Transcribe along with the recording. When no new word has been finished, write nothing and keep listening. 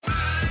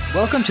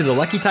Welcome to the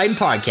Lucky Titan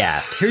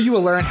Podcast. Here you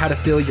will learn how to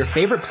fill your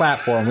favorite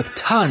platform with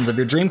tons of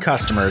your dream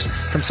customers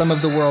from some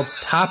of the world's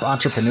top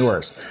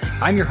entrepreneurs.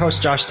 I'm your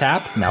host, Josh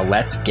Tapp. Now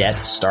let's get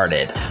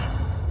started.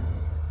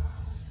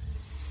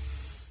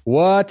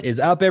 What is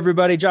up,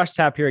 everybody? Josh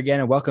Tapp here again,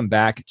 and welcome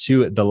back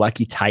to the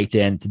Lucky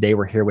Titan. Today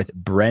we're here with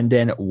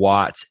Brendon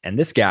Watt, and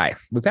this guy,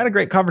 we've had a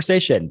great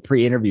conversation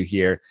pre-interview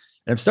here,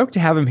 and I'm stoked to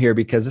have him here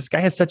because this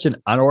guy has such an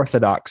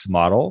unorthodox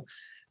model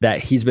that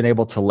he's been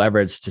able to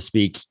leverage to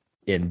speak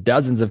in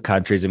dozens of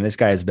countries. I mean, this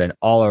guy has been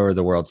all over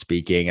the world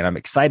speaking, and I'm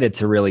excited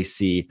to really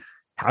see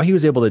how he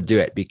was able to do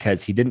it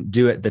because he didn't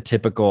do it the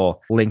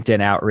typical LinkedIn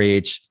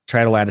outreach,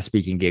 try to land a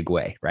speaking gig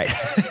way, right?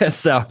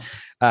 So,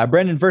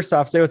 Brendon, first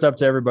off, say what's up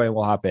to everybody and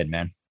we'll hop in,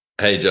 man.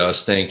 Hey,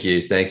 Josh. Thank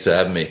you. Thanks for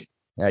having me.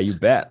 Yeah, you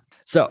bet.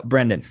 So,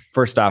 Brendon,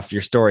 first off,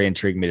 your story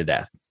intrigued me to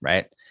death,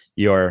 right?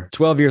 You're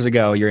 12 years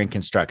ago, you're in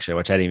construction,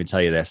 which I didn't even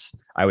tell you this.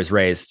 I was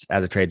raised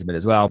as a tradesman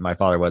as well. My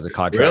father was a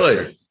contractor.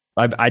 Really?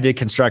 I did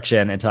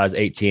construction until I was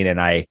 18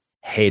 and I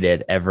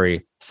hated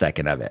every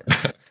second of it.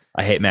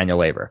 I hate manual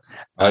labor.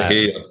 I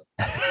hear you.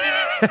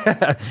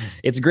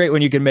 It's great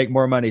when you can make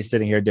more money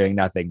sitting here doing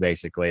nothing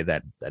basically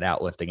than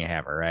out lifting a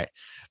hammer, right?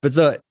 But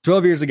so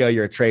 12 years ago,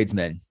 you're a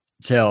tradesman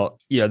till,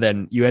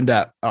 then you end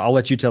up, I'll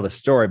let you tell the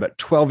story, but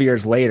 12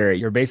 years later,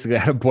 you're basically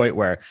at a point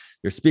where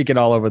you're speaking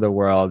all over the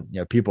world.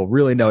 People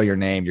really know your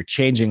name. You're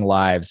changing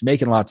lives,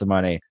 making lots of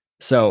money.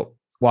 So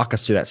walk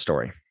us through that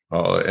story.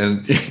 Oh,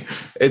 and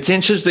it's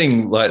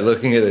interesting, like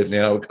looking at it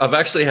now. I've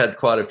actually had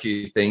quite a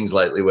few things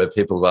lately where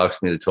people have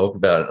asked me to talk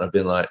about it. And I've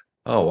been like,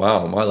 oh,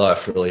 wow, my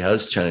life really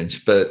has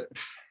changed. But,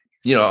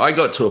 I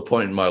got to a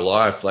point in my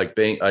life,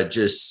 I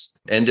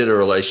just ended a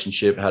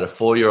relationship, had a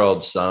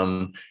 4-year-old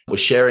son, was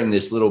sharing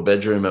this little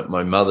bedroom at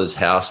my mother's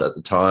house at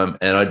the time.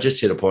 And I just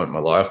hit a point in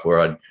my life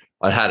where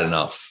I'd had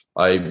enough.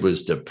 I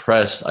was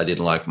depressed. I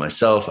didn't like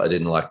myself. I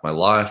didn't like my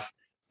life.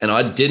 And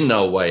I didn't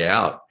know a way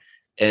out.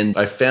 And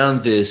I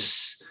found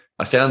this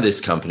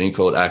company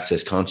called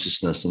Access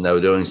Consciousness, and they were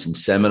doing some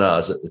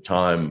seminars at the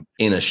time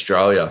in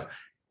Australia.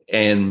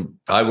 And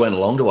I went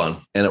along to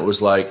one, and it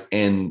was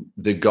and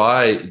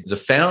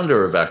the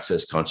founder of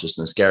Access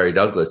Consciousness, Gary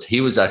Douglas, he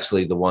was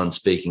actually the one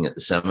speaking at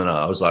the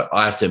seminar. I was like,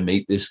 I have to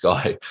meet this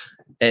guy.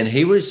 And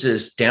he was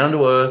just down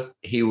to earth.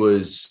 He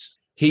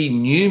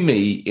knew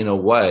me in a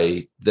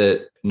way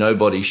that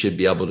nobody should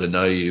be able to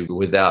know you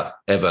without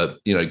ever,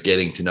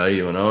 getting to know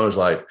you. And I was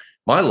like,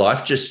 my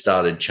life just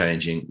started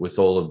changing with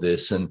all of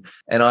this. So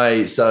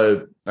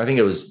I think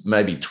it was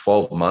maybe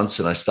 12 months,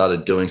 and I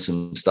started doing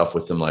some stuff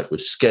with them,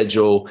 with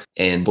schedule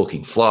and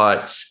booking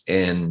flights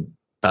and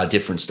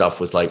different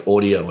stuff with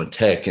audio and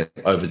tech and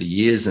over the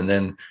years. And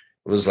then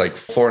it was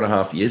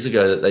 4.5 years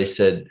ago that they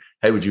said,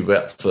 hey, would you be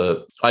up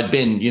for, I'd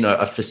been,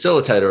 a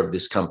facilitator of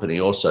this company,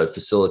 also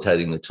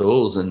facilitating the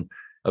tools. And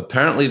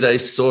apparently they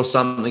saw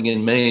something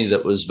in me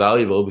that was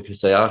valuable because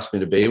they asked me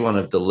to be one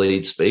of the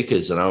lead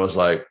speakers. And I was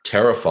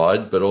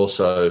terrified, but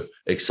also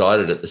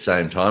excited at the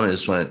same time. I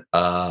just went,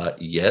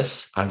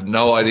 yes, I have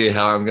no idea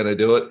how I'm going to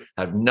do it.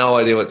 I have no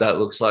idea what that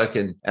looks like.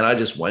 And I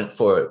just went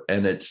for it.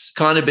 And it's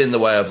kind of been the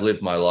way I've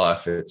lived my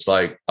life. It's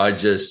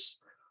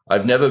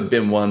I've never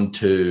been one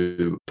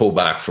to pull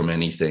back from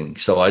anything.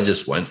 So I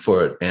just went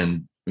for it.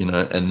 And,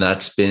 and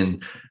that's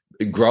been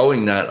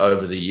growing that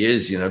over the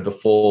years.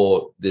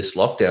 Before this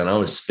lockdown, I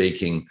was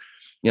speaking,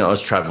 I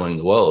was traveling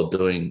the world,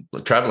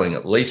 traveling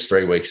at least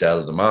 3 weeks out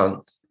of the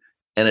month.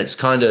 And it's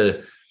kind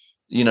of,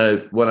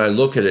 when I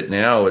look at it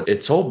now,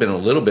 it's all been a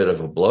little bit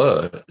of a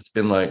blur. It's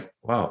been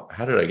wow,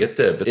 how did I get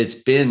there? But it's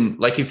been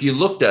if you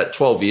looked at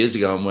 12 years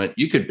ago and went,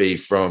 you could be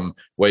from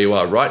where you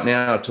are right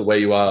now to where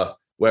you are,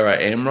 where I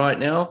am right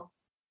now,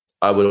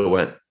 I would have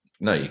went,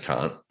 no, you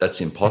can't.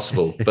 That's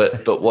impossible.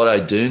 But what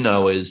I do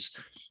know is,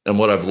 and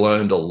what I've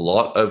learned a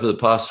lot over the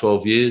past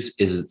 12 years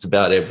is it's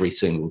about every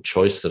single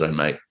choice that I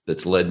make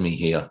that's led me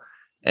here.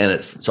 And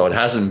it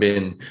hasn't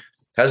been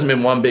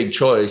one big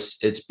choice.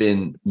 It's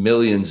been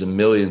millions and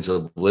millions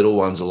of little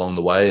ones along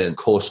the way, and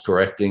course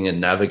correcting and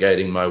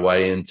navigating my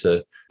way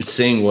into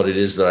seeing what it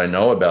is that I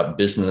know about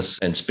business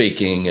and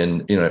speaking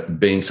and,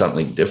 being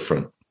something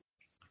different.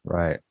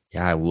 Right.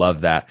 Yeah, I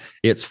love that.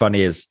 It's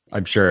funny as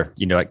I'm sure,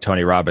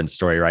 Tony Robbins'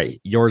 story, right?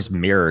 Yours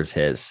mirrors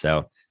his.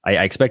 So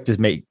I expect to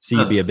see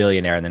you be a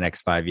billionaire in the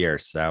next 5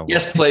 years. So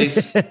yes,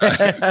 please.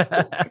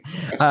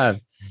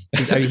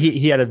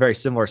 He had a very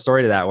similar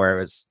story to that, where it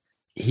was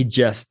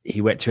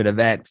he went to an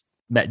event,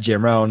 met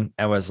Jim Rohn,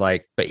 and was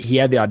but he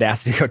had the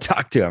audacity to go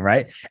talk to him,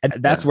 right? And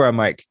that's where I'm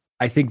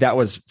I think that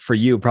was for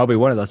you probably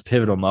one of those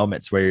pivotal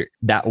moments where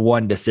that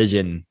one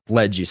decision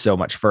led you so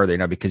much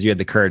further, because you had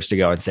the courage to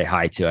go and say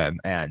hi to him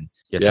and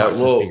talk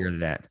to a bigger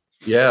than that.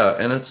 Yeah.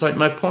 And it's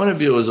my point of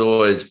view has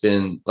always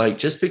been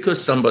just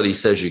because somebody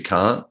says you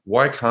can't,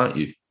 why can't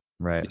you?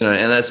 Right.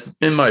 And that's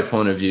been my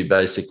point of view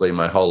basically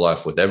my whole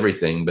life with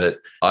everything. But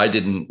I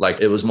didn't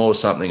it was more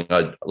something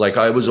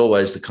I was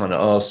always the kind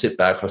of, I'll sit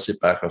back.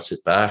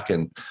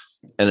 And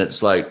it's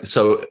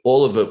so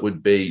all of it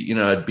would be,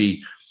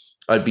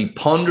 I'd be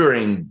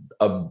pondering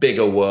a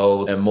bigger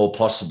world and more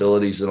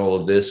possibilities and all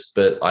of this,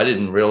 but I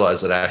didn't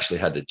realize that I actually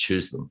had to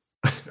choose them.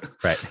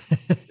 Right.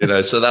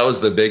 So that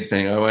was the big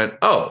thing. I went,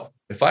 oh,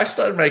 if I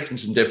started making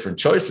some different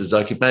choices,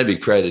 I could maybe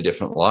create a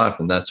different life.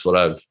 And that's what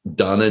I've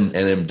done and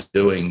am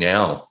doing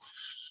now.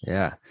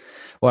 Yeah.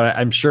 Well,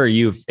 I'm sure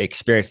you've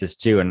experienced this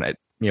too. And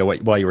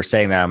while you were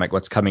saying that, I'm like,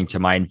 what's coming to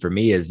mind for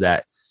me is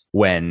that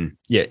when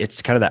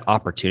it's kind of that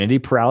opportunity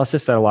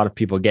paralysis that a lot of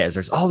people get is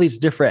there's all these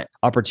different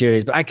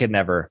opportunities, but I could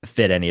never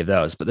fit any of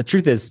those. But the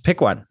truth is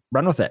pick one,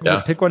 run with it.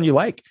 Yeah. Pick one you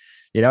like,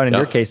 and in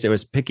your case, it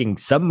was picking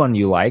someone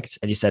you liked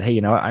and you said, hey,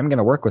 I'm going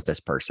to work with this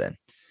person.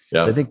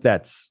 Yeah. So I think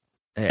that's,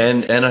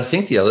 and I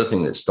think the other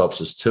thing that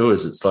stops us too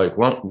is it's like,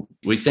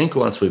 we think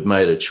once we've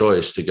made a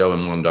choice to go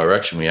in one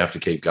direction, we have to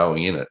keep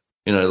going in it.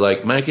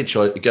 Like make a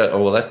choice,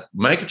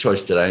 make a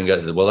choice today and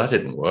go, well, that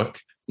didn't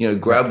work.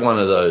 Grab one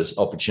of those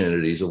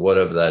opportunities or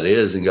whatever that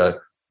is and go,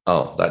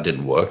 oh, that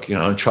didn't work,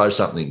 and try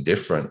something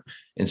different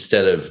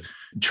instead of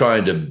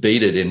trying to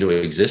beat it into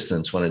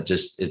existence when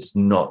it's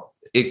not.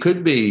 It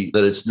could be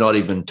that it's not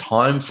even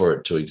time for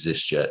it to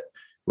exist yet,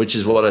 which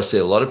is what I see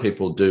a lot of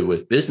people do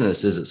with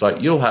business is it's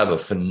like you'll have a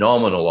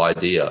phenomenal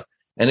idea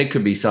and it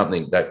could be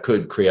something that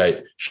could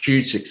create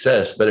huge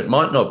success, but it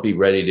might not be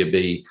ready to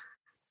be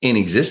in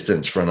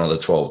existence for another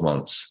 12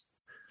 months.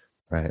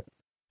 Right.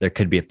 There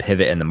could be a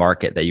pivot in the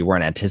market that you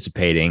weren't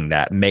anticipating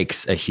that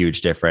makes a huge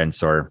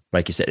difference. Or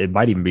like you said, it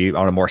might even be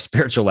on a more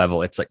spiritual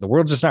level. It's like the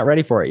world's just not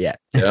ready for it yet.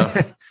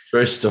 Yeah.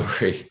 True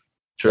story.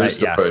 True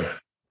story. Yeah.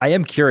 I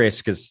am curious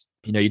because,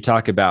 you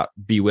talk about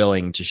be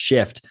willing to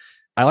shift.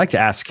 I like to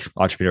ask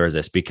entrepreneurs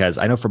this because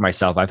I know for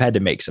myself, I've had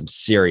to make some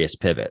serious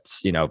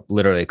pivots,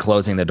 literally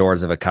closing the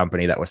doors of a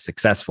company that was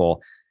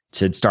successful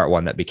to start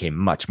one that became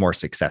much more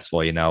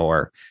successful,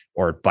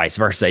 or vice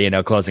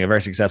versa, closing a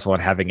very successful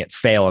and having it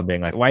fail and being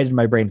like, why did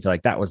my brain feel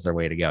like that was their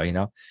way to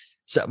go,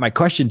 So my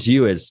question to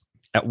you is,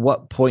 at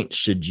what point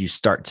should you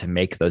start to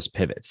make those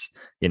pivots?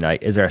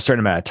 Is there a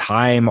certain amount of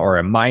time or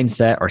a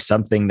mindset or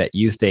something that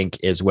you think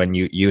is when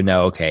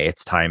okay,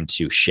 it's time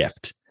to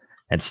shift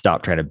and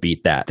stop trying to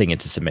beat that thing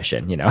into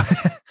submission,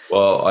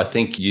 Well, I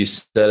think you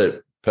said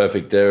it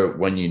perfect there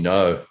when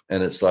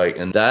and it's like,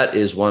 and that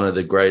is one of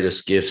the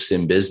greatest gifts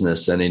in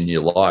business and in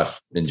your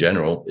life in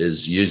general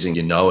is using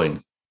your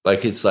knowing.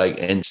 Like it's like,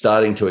 and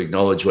starting to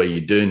acknowledge where you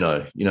do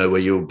know,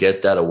 where you'll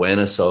get that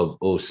awareness of,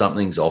 oh,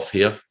 something's off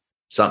here,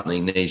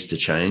 something needs to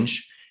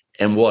change.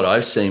 And what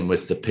I've seen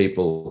with the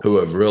people who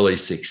have really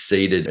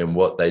succeeded in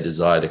what they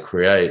desire to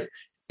create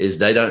is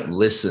they're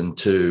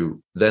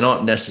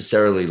not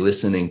necessarily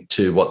listening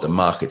to what the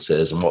market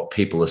says and what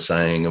people are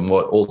saying and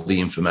what all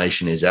the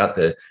information is out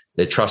there.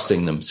 They're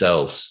trusting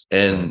themselves.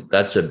 And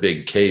that's a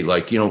big key.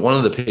 Like, one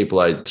of the people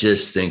I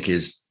just think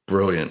is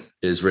brilliant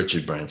is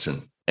Richard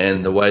Branson.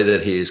 And the way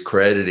that he has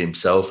created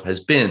himself has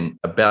been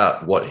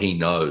about what he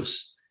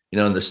knows,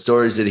 and the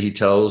stories that he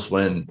tells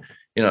when,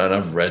 and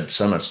I've read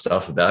so much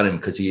stuff about him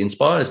because he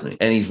inspires me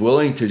and he's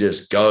willing to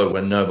just go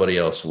when nobody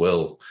else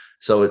will.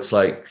 So it's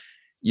like,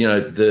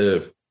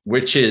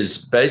 which is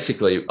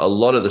basically a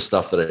lot of the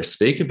stuff that I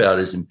speak about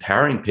is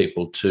empowering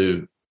people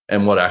to,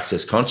 and what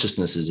Access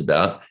Consciousness is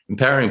about,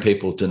 empowering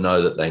people to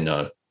know that they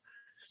know.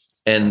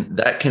 And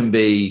that can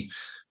be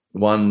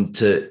one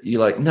to,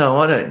 you're like, no,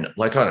 I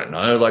don't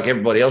know. Like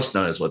everybody else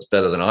knows what's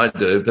better than I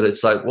do. But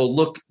it's like, well,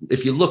 look,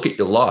 if you look at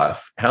your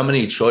life, how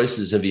many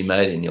choices have you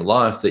made in your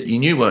life that you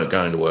knew weren't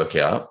going to work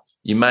out?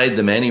 You made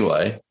them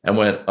anyway and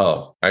went,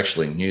 oh, I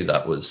actually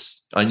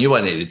I knew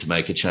I needed to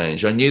make a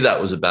change. I knew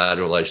that was a bad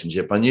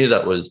relationship. I knew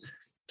that was,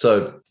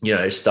 so,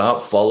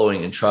 start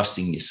following and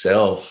trusting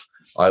yourself,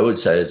 I would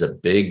say is a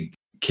big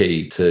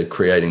key to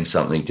creating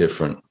something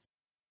different.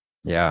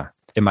 Yeah.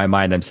 In my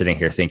mind, I'm sitting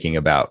here thinking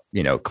about,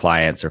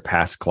 clients or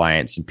past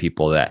clients and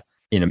people that,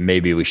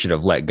 maybe we should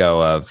have let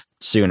go of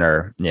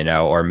sooner,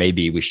 or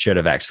maybe we should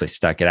have actually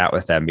stuck it out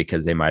with them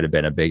because they might have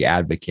been a big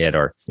advocate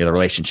or the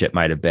relationship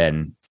might have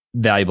been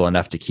valuable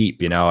enough to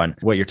keep, and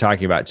what you're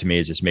talking about to me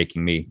is just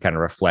making me kind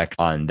of reflect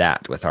on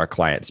that with our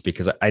clients,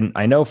 because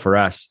I know for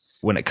us,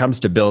 when it comes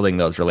to building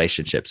those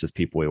relationships with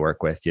people we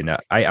work with,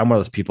 I'm one of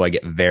those people, I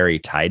get very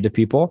tied to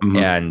people. Mm-hmm.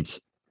 And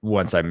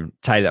once I'm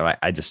tied to them,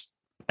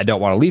 I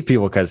don't want to leave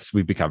people because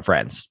we've become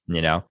friends,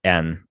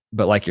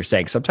 but like you're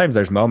saying, sometimes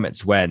there's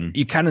moments when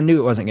you kind of knew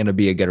it wasn't going to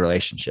be a good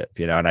relationship,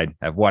 and I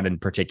have one in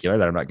particular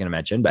that I'm not going to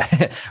mention,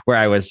 but where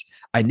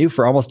I knew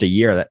for almost a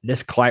year that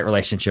this client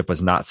relationship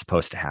was not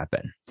supposed to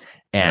happen.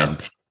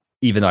 And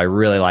even though I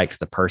really liked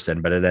the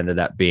person, but it ended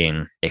up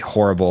being a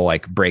horrible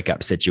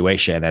breakup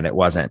situation, and it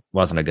wasn't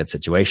a good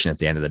situation at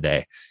the end of the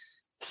day.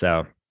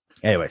 So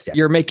anyways,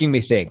 you're making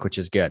me think, which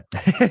is good.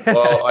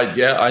 Well, I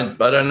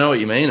don't know what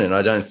you mean. And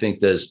I don't think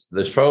there's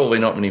probably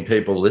not many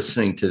people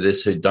listening to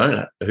this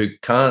who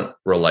can't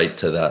relate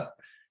to that.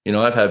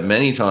 I've had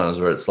many times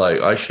where it's like,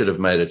 I should have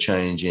made a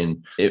change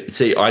in it.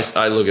 See,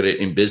 I look at it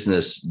in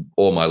business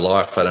all my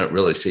life. I don't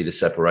really see the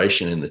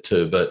separation in the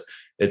two, but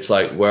it's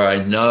like where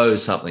I know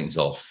something's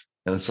off.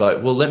 And it's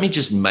like, well, let me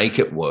just make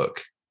it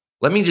work.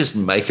 Let me just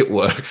make it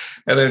work.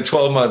 And then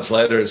 12 months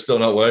later, it's still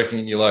not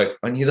working. You're like,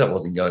 I knew that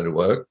wasn't going to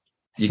work.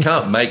 You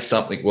can't make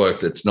something work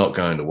that's not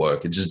going to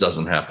work. It just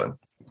doesn't happen.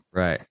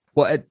 Right.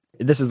 Well,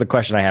 this is the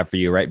question I have for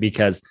you, right?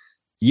 Because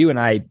you and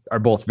I are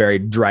both very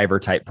driver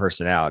type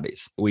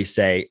personalities. We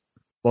say,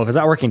 well, if it's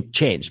not working,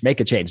 change, make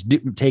a change,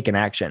 take an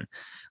action.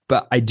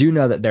 But I do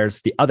know that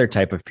there's the other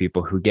type of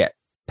people who get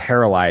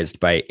paralyzed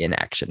by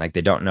inaction. Like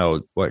they don't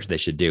know what they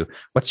should do.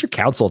 What's your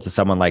counsel to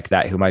someone like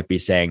that who might be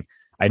saying,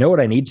 I know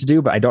what I need to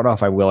do, but I don't know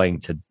if I'm willing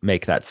to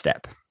make that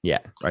step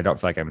yet. Or I don't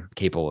feel like I'm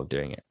capable of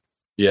doing it.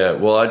 Yeah.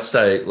 Well, I'd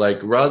say like,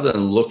 rather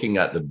than looking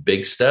at the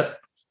big step,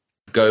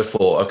 go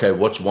for, okay,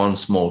 what's one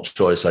small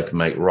choice I can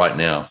make right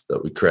now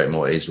that would create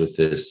more ease with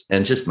this,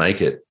 and just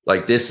make it.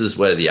 Like, this is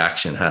where the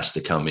action has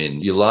to come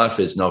in. Your life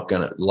is not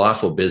going to,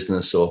 life or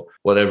business or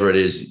whatever it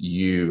is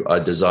you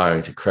are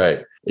desiring to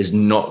create is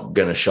not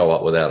going to show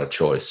up without a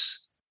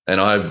choice.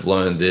 And I've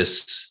learned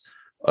this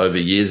over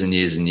years and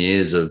years and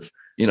years of,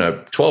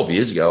 12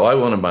 years ago, I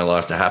wanted my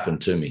life to happen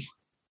to me.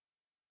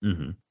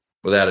 Mm-hmm.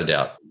 Without a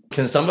doubt.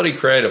 Can somebody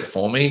create it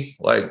for me?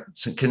 Like,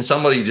 can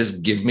somebody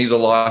just give me the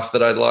life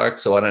that I'd like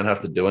so I don't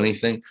have to do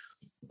anything?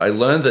 I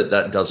learned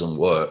that doesn't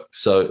work.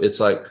 So it's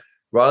like,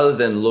 rather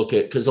than look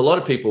at, because a lot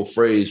of people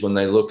freeze when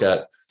they look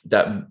at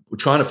that,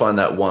 trying to find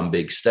that one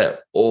big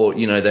step, or,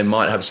 they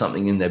might have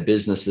something in their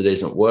business that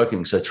isn't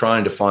working. So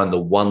trying to find the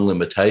one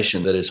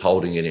limitation that is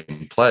holding it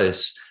in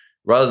place,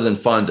 rather than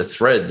find a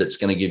thread that's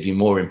going to give you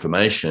more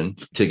information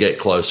to get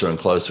closer and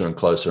closer and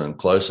closer and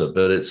closer.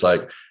 But it's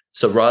like,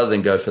 so rather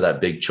than go for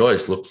that big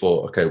choice, look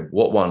for, okay,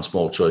 what one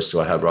small choice do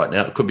I have right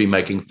now? It could be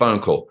making a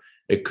phone call.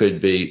 It could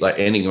be like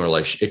ending a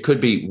relationship. It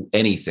could be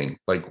anything.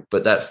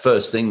 But that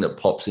first thing that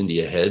pops into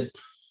your head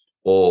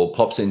or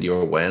pops into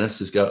your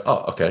awareness is go,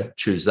 oh, okay,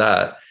 choose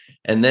that.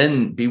 And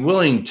then be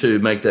willing to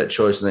make that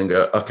choice and then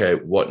go, okay,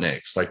 what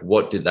next? Like,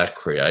 what did that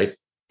create?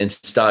 And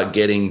start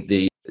getting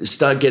the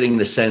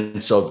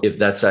sense of if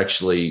that's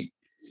actually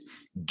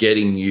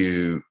getting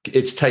you,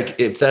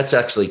 if that's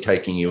actually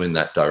taking you in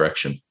that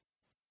direction.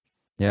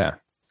 Yeah.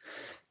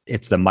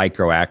 It's the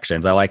micro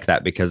actions. I like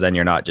that, because then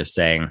you're not just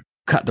saying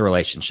cut the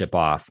relationship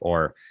off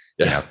or,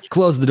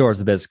 close the doors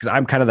of the business. Cause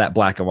I'm kind of that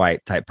black and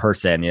white type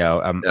person,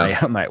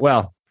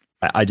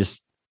 I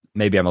just,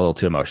 maybe I'm a little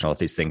too emotional with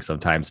these things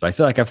sometimes, but I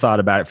feel like I've thought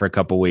about it for a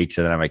couple of weeks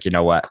and then I'm like, you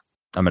know what?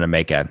 I'm going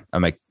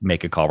to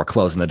make a call. We're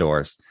closing the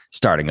doors,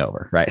 starting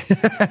over. Right.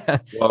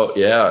 Well,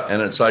 yeah.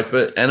 And it's like,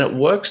 and it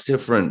works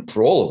different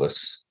for all of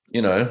us,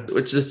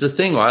 which is the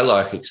thing I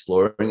like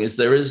exploring is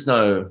there is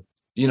no,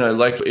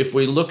 like if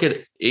we look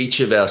at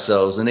each of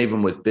ourselves and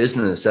even with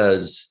business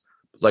as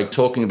like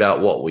talking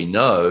about what we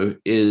know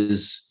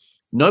is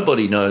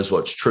nobody knows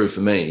what's true for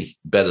me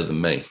better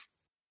than me.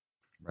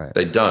 Right.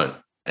 They don't.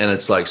 And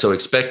it's like, so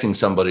expecting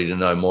somebody to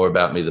know more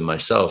about me than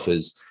myself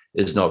is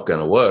not going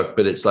to work.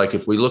 But it's like,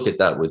 if we look at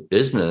that with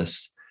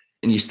business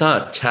and you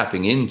start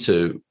tapping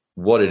into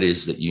what it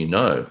is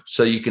that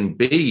so you can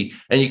be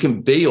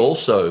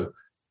also,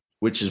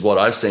 which is what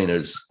I've seen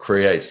as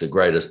creates the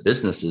greatest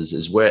businesses,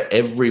 is where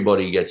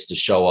everybody gets to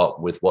show up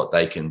with what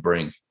they can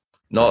bring.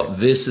 Not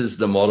this is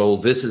the model,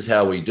 this is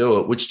how we do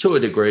it, which to a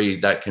degree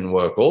that can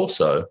work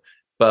also.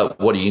 But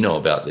what do you know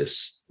about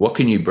this? What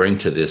can you bring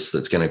to this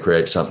that's going to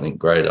create something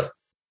greater?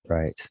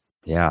 Right.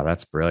 Yeah,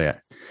 that's brilliant.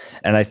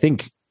 And I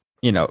think,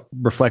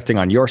 reflecting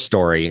on your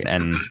story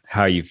and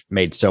how you've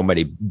made so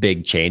many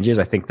big changes,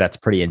 I think that's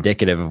pretty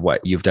indicative of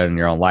what you've done in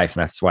your own life.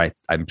 And that's why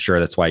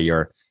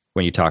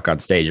when you talk on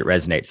stage, it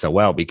resonates so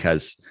well,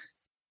 because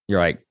you're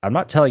like, I'm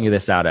not telling you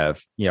this out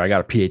of, I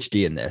got a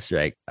PhD in this,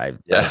 right? I've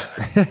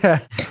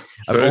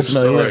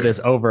ultimately lived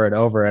this over and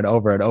over and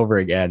over and over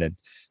again. And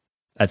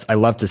I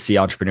love to see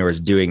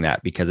entrepreneurs doing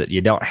that, because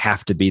you don't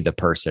have to be the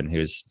person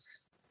who's,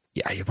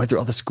 you went through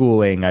all the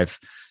schooling. I've,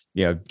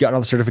 gotten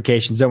all the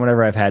certifications, done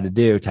whatever I've had to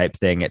do type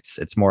thing.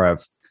 It's more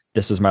of,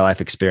 this was my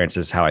life experience,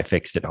 this is how I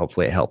fixed it.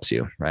 Hopefully it helps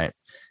you. Right.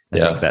 I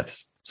think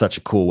that's such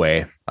a cool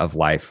way of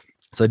life.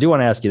 So I do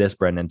want to ask you this,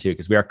 Brendon, too,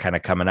 because we are kind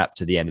of coming up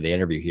to the end of the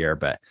interview here,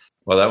 but.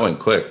 Well, that went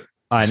quick.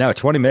 I know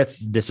 20 minutes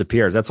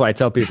disappears. That's why I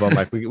tell people, I'm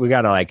like, we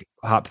got to like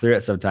hop through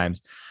it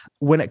sometimes.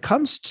 When it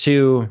comes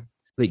to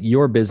like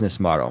your business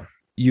model,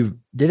 you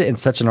did it in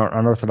such an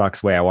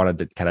unorthodox way. I wanted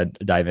to kind of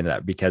dive into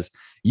that, because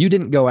you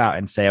didn't go out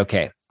and say,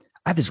 okay,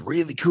 I have this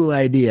really cool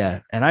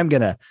idea and I'm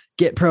going to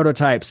get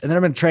prototypes and then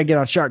I'm going to try and get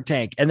on Shark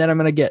Tank and then I'm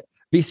going to get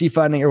VC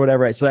funding or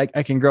whatever, right? So that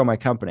I can grow my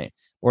company.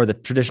 Or the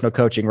traditional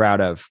coaching route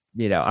of,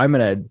 I'm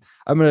going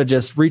to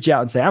just reach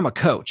out and say, I'm a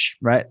coach,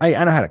 right? I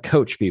know how to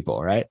coach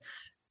people, right?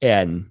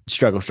 And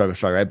struggle,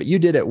 right? But you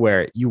did it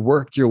where you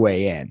worked your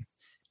way in.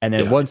 And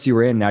then once you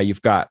were in, now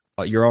you've got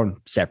your own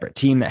separate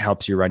team that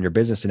helps you run your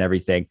business and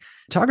everything.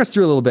 Talk us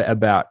through a little bit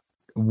about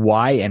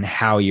why and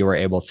how you were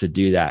able to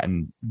do that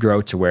and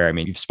grow to where,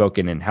 you've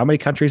spoken in how many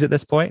countries at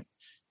this point?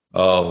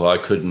 Oh, I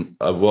couldn't.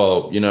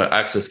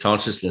 Access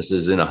Consciousness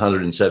is in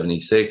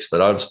 176,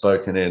 but I've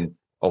spoken in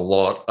a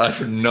lot. I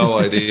have no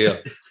idea.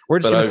 We're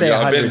just going to say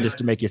 100 just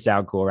to make you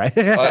sound cool, right?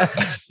 Yeah.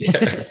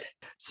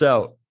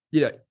 So,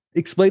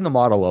 explain the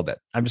model a little bit.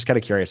 I'm just kind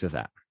of curious with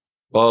that.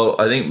 Well,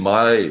 I think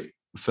my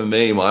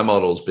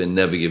model's been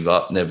never give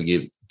up, never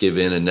give give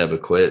in and never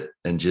quit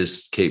and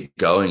just keep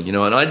going, you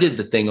know. And I did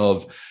the thing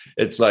of,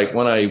 it's like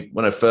when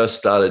I first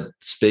started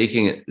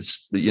speaking,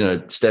 it's, you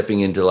know, stepping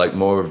into like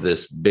more of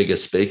this bigger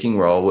speaking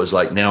role was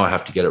like, now I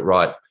have to get it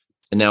right.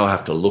 And now I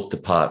have to look the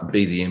part and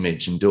be the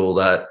image and do all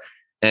that.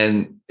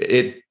 And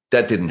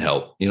that didn't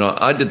help. You know,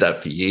 I did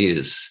that for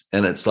years.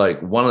 And it's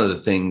like one of the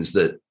things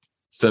that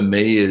for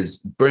me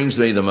brings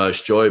me the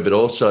most joy, but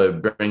also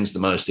brings the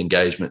most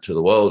engagement to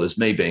the world is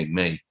me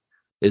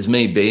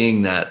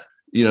being that,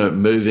 you know,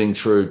 moving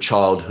through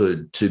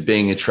childhood to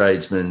being a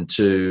tradesman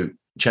to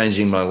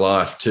changing my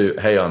life to,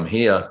 hey, I'm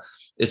here.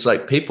 It's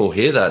like people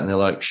hear that and they're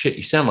like, shit,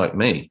 you sound like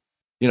me.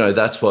 You know,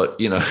 that's what,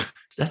 you know,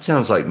 that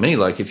sounds like me.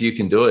 Like if you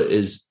can do it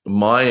is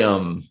my,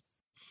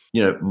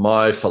 you know,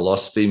 my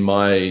philosophy,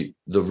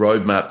 the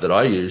roadmap that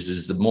I use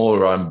is the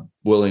more I'm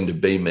willing to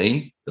be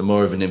me, the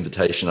more of an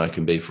invitation I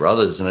can be for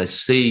others. And I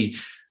see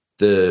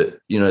the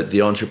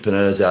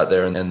entrepreneurs out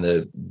there and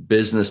the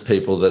business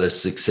people that are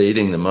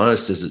succeeding the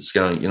most is it's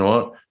going, you know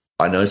what,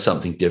 I know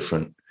something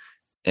different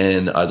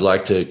and I'd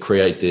like to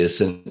create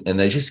this. And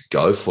they just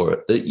go for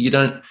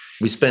it.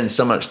 We spend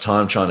so much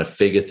time trying to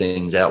figure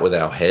things out with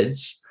our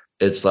heads.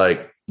 It's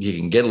like you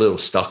can get a little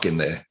stuck in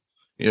there,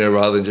 you know,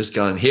 rather than just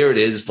going, here it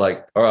is,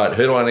 like, all right,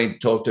 who do I need to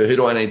talk to? Who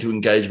do I need to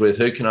engage with?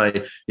 Who can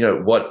I, you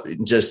know,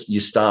 just you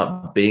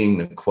start being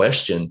the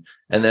question.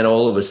 And then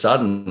all of a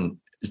sudden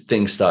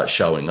things start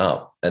showing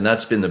up. And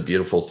that's been the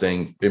beautiful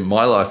thing in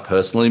my life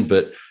personally,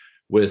 but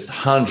with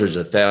hundreds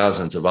of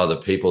thousands of other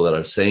people that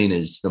I've seen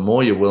is the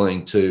more you're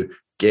willing to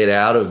get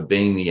out of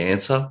being the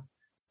answer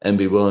and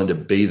be willing to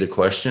be the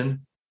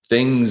question,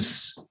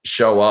 things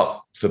show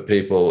up for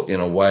people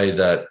in a way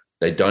that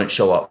they don't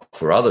show up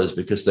for others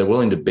because they're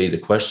willing to be the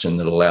question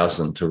that allows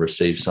them to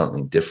receive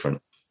something different.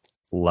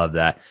 Love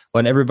that. Well,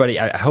 and everybody,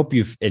 I hope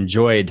you've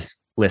enjoyed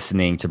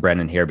listening to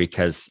Brendon here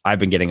because I've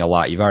been getting a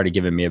lot. You've already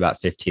given me about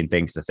 15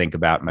 things to think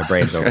about. My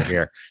brain's over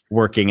here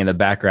working in the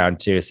background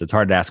too. So it's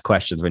hard to ask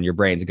questions when your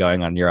brain's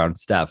going on your own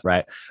stuff,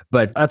 right?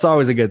 But that's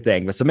always a good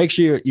thing. But so make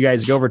sure you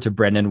guys go over to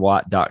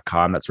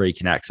brendonwatt.com. That's where you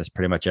can access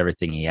pretty much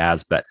everything he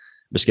has. But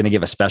I'm just going to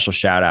give a special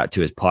shout out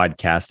to his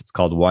podcast. It's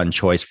called One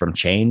Choice from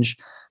Change.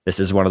 This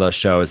is one of those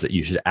shows that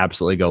you should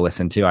absolutely go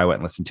listen to. I went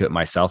and listened to it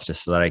myself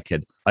just so that I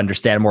could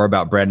understand more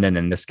about Brendon.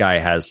 And this guy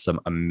has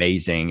some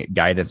amazing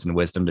guidance and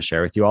wisdom to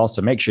share with you all.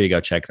 So make sure you go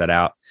check that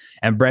out.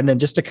 And Brendon,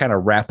 just to kind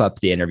of wrap up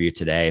the interview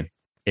today,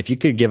 if you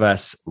could give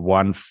us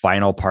one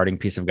final parting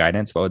piece of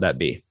guidance, what would that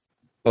be?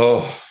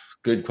 Oh,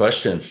 good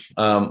question.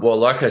 Well,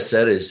 like I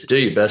said, is do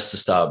your best to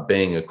start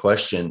being a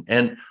question.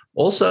 And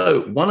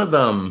also one of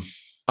them,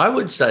 I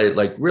would say,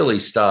 like, really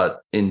start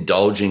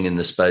indulging in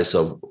the space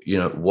of, you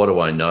know, what do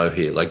I know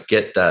here? Like,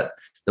 get that,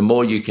 the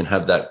more you can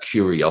have that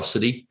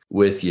curiosity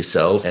with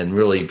yourself and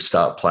really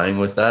start playing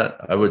with that,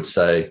 I would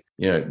say,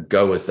 you know,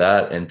 go with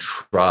that and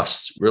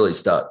really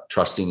start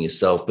trusting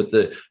yourself. But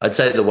I'd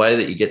say the way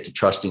that you get to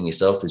trusting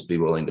yourself is be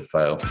willing to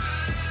fail.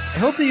 I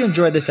hope that you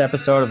enjoyed this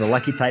episode of the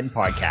Lucky Titan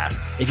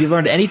podcast. If you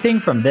learned anything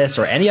from this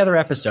or any other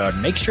episode,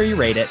 make sure you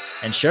rate it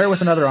and share it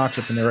with another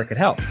entrepreneur it could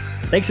help.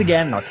 Thanks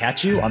again, and I'll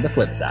catch you on the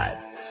flip side.